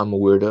 I'm a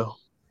weirdo.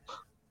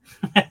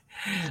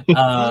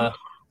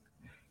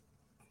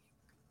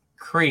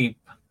 Creep.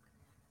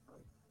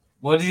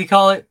 What does he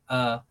call it?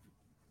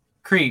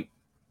 Creep.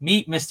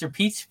 Meet Mr.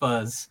 Peach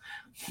Fuzz.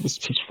 Miss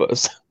Peach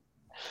Fuzz.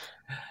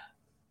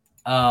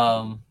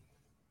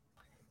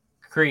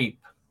 Creep.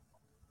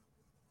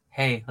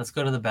 Hey, let's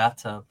go to the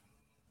bathtub.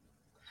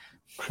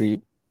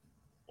 Creep.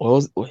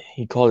 What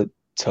he called it?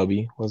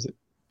 Tubby. What was it?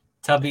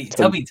 Tubby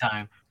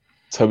time.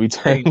 Tubby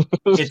time.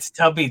 It's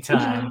tubby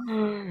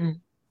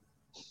time.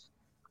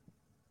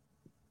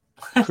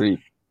 Creep.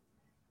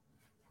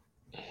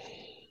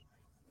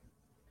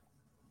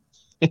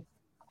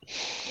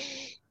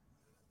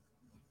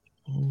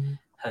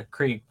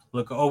 Creep.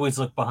 Always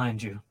look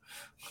behind you.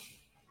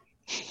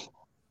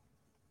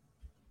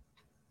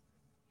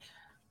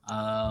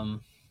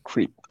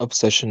 Creep.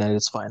 Obsession at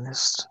its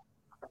finest.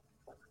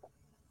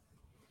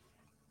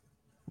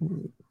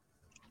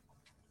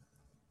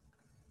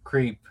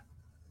 Creep.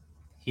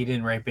 He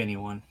didn't rape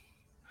anyone.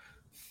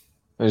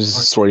 It's just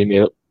a story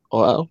made up.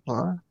 Oh,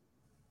 wow.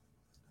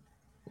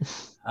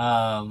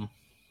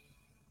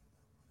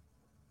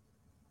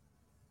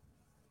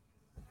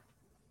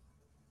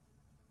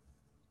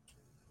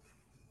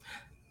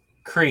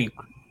 Creep.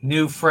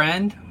 New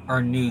friend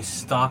or new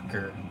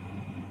stalker?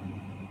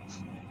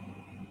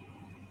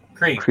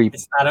 Creep.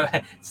 It's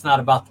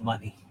not about the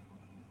money.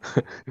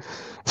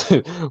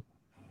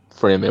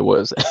 For him, it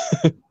was.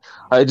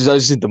 I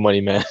just need the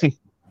money, man.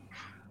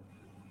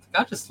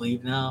 I'll just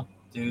leave now,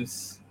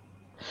 Deuce.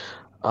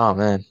 Oh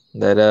man,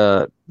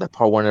 that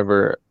part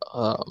whenever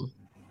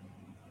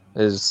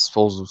his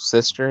supposed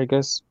sister, I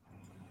guess.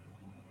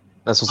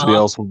 That's supposed to be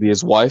also be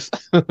his wife.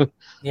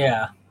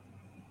 Yeah.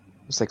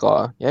 It's like,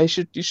 oh yeah, you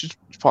should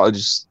probably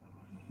just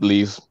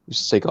leave. You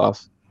should take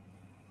off.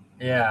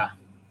 Yeah.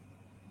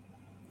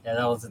 Yeah,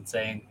 that was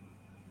insane.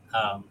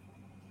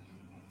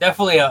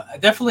 Definitely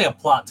a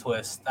plot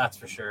twist, that's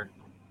for sure.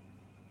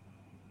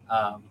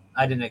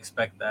 I didn't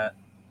expect that.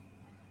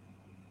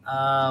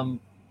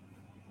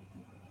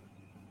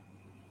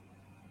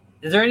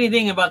 Is there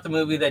anything about the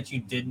movie that you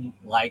didn't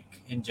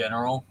like in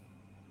general?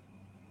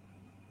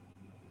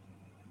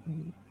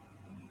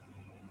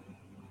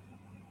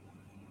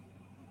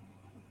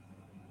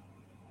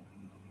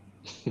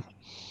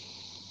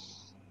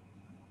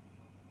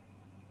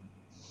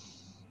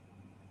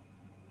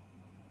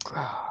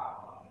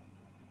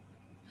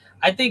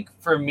 I think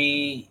for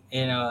me,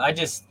 you know,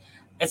 it's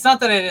not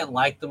that I didn't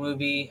like the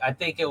movie. I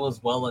think it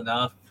was well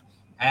enough.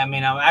 I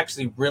mean, I'm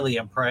actually really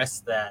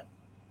impressed that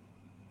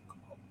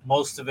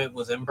most of it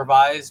was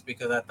improvised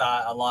because I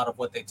thought a lot of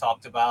what they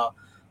talked about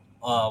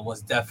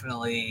was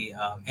definitely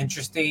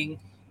interesting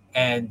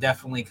and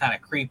definitely kind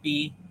of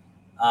creepy,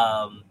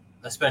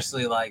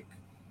 especially like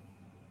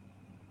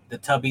the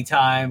tubby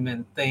time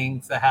and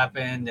things that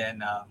happened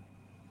and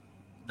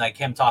like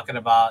him talking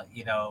about,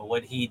 you know,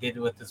 what he did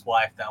with his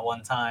wife that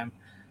one time.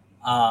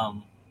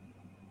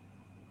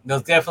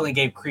 Those definitely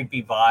gave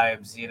creepy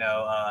vibes, you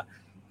know,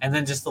 and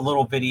then just the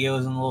little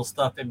videos and little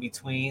stuff in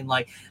between.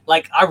 Like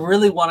I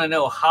really want to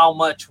know how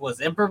much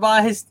was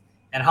improvised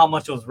and how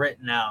much was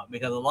written out,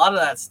 because a lot of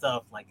that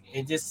stuff, like,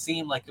 it just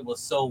seemed like it was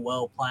so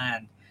well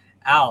planned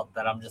out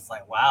that I'm just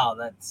like, wow,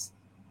 that's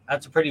a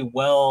pretty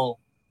well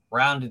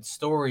rounded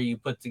story you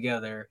put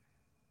together,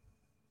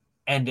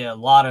 and a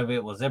lot of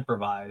it was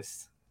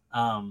improvised.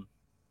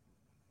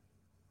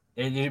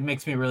 It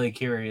makes me really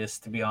curious,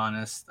 to be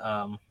honest.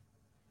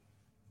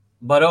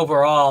 But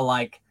overall,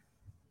 like,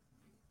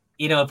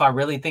 if I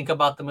really think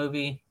about the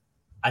movie,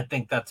 I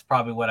think that's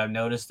probably what I've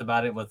noticed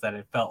about it, was that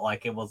it felt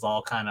like it was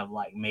all kind of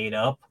like made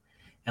up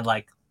and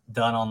like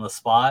done on the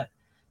spot.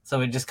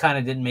 So it just kind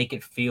of didn't make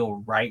it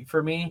feel right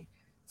for me.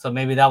 So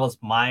maybe that was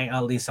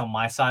at least on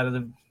my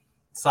side,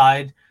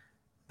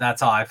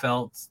 that's how I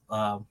felt.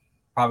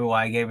 Probably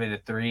why I gave it a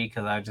 3,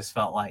 because I just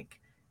felt like,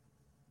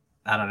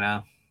 I don't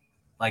know,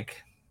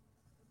 like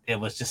it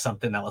was just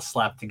something that was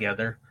slapped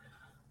together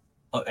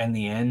in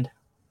the end.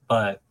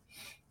 But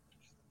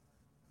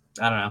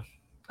I don't know.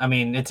 I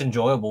mean, it's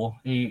enjoyable.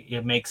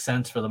 It makes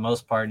sense for the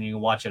most part, and you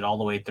can watch it all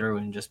the way through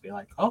and just be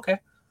like, okay.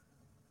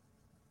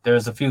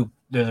 There's a few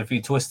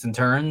twists and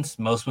turns.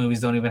 Most movies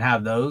don't even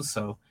have those,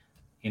 so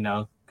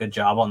good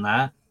job on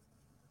that.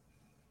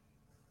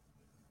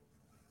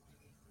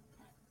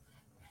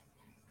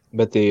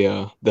 But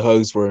the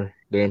hugs were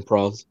their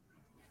improvs.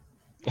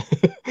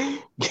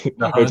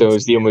 Every time we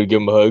see him, we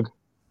give him a hug.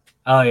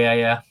 Oh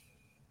yeah.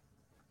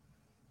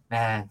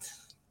 Man,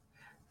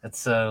 that's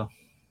so.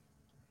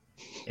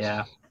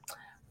 Yeah,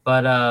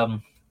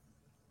 but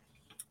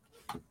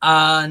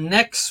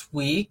next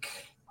week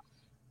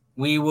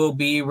we will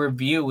be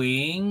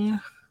reviewing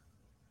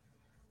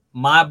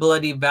My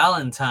Bloody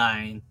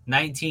Valentine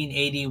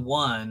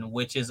 1981,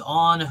 which is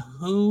on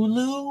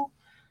Hulu.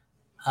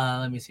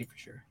 Let me see for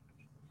sure.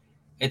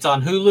 It's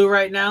on Hulu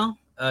right now.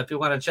 If you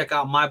want to check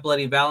out My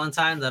Bloody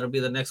Valentine, that'll be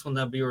the next one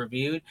that'll be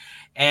reviewed.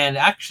 And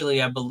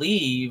actually, I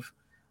believe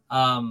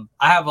I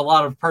have a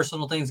lot of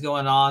personal things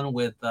going on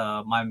with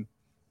my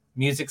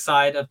music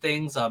side of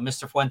things.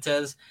 Mr.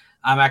 Fuentes,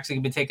 I'm actually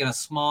going to be taking a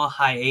small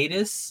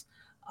hiatus.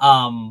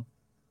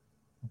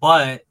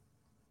 But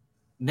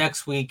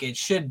next week, it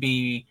should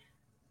be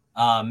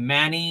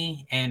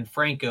Manny and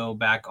Franco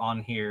back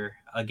on here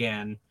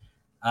again.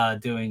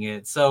 Doing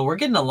it. So we're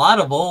getting a lot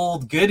of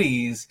old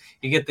goodies.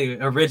 You get the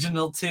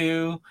original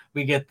 2.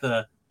 We get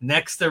the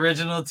next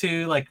original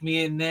 2, like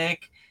me and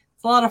Nick.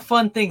 It's a lot of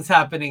fun things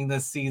happening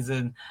this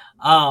season.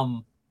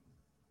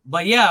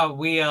 But yeah,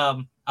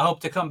 I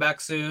hope to come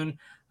back soon.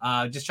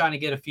 Just trying to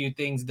get a few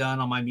things done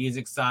on my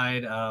music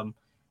side.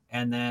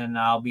 And then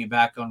I'll be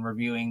back on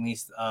reviewing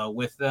these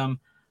with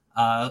them,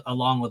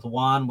 along with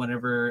Juan,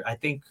 whenever I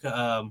think,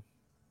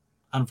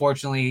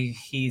 unfortunately,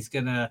 he's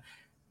going to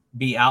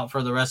be out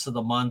for the rest of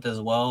the month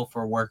as well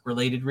for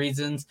work-related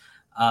reasons.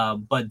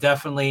 But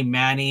definitely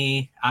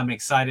Manny, I'm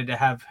excited to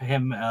have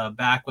him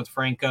back with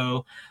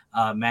Franco.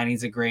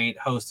 Manny's a great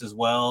host as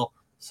well.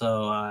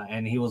 So,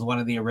 and he was one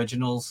of the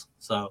originals.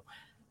 So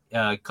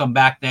come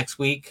back next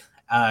week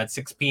at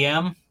 6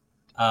 p.m.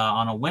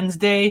 On a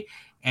Wednesday,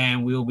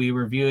 and we'll be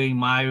reviewing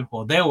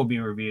they will be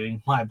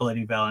reviewing My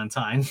Bloody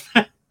Valentine.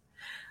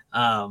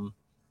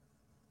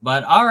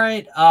 But all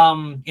right,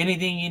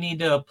 anything you need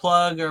to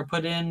plug or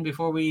put in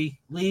before we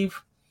leave?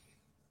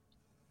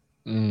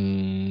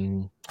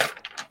 No,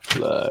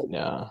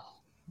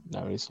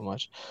 not really so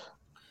much.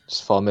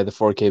 Just follow me, the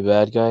 4K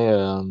bad guy.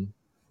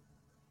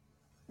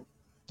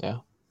 Yeah,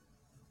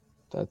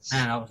 that's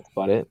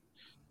about it.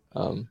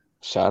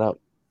 Shout out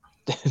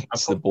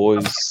to the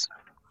boys.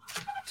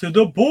 To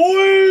the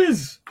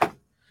boys.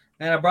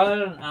 And I brought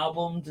an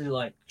album to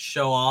like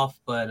show off,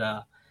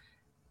 but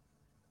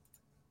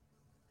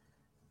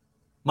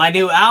my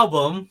new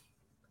album,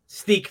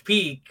 Sneak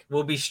Peek,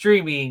 will be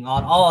streaming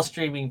on all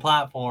streaming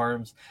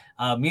platforms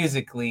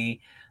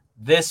musically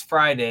this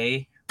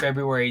Friday,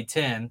 February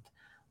 10th.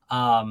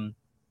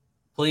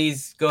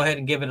 Please go ahead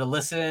and give it a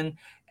listen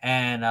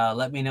and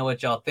let me know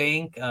what y'all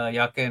think.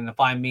 Y'all can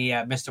find me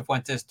at Mr.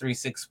 Fuentes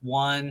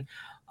 361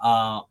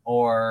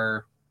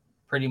 or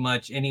pretty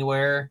much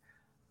anywhere.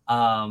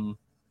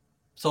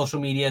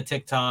 Social media,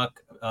 TikTok,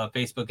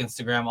 Facebook,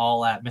 Instagram,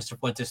 all at Mr.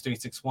 Fuentes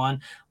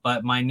 361.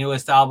 But my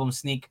newest album,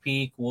 Sneak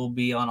Peek, will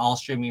be on all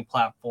streaming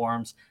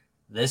platforms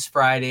this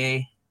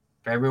Friday,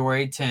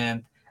 February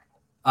 10th.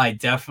 I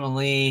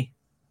definitely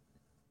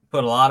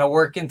put a lot of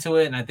work into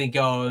it, and I think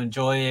y'all will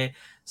enjoy it.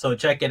 So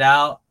check it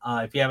out.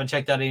 If you haven't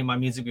checked out any of my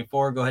music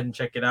before, go ahead and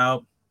check it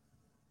out.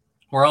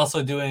 We're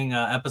also doing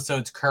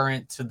episodes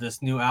current to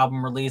this new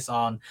album release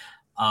on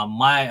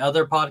my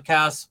other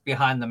podcast,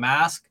 Behind the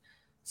Mask.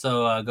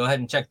 So go ahead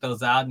and check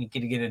those out, and you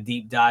can get a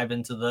deep dive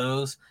into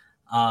those.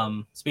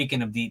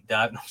 Speaking of deep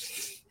dive,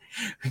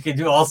 we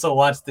could also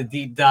watch the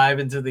deep dive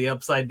into the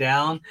Upside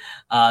Down.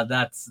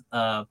 That's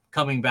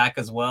coming back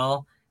as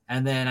well.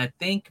 And then I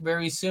think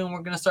very soon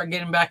we're going to start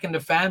getting back into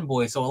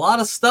Fanboy. So a lot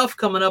of stuff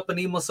coming up in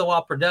Emo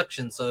Sawa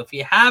Productions. So if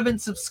you haven't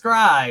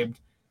subscribe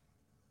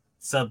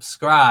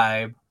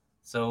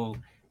so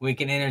we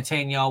can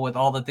entertain y'all with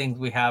all the things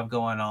we have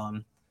going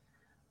on.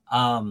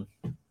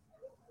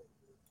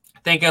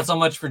 Thank y'all so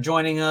much for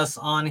joining us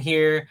on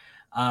here.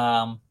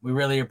 We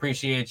really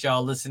appreciate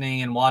y'all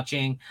listening and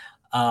watching.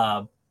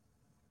 We'll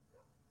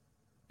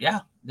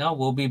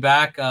be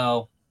back.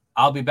 I'll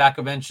be back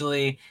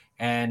eventually.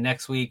 And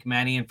next week,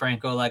 Manny and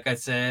Franco, like I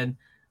said.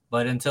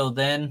 But until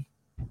then,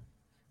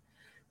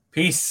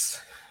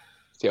 peace.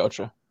 The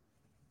Ultra.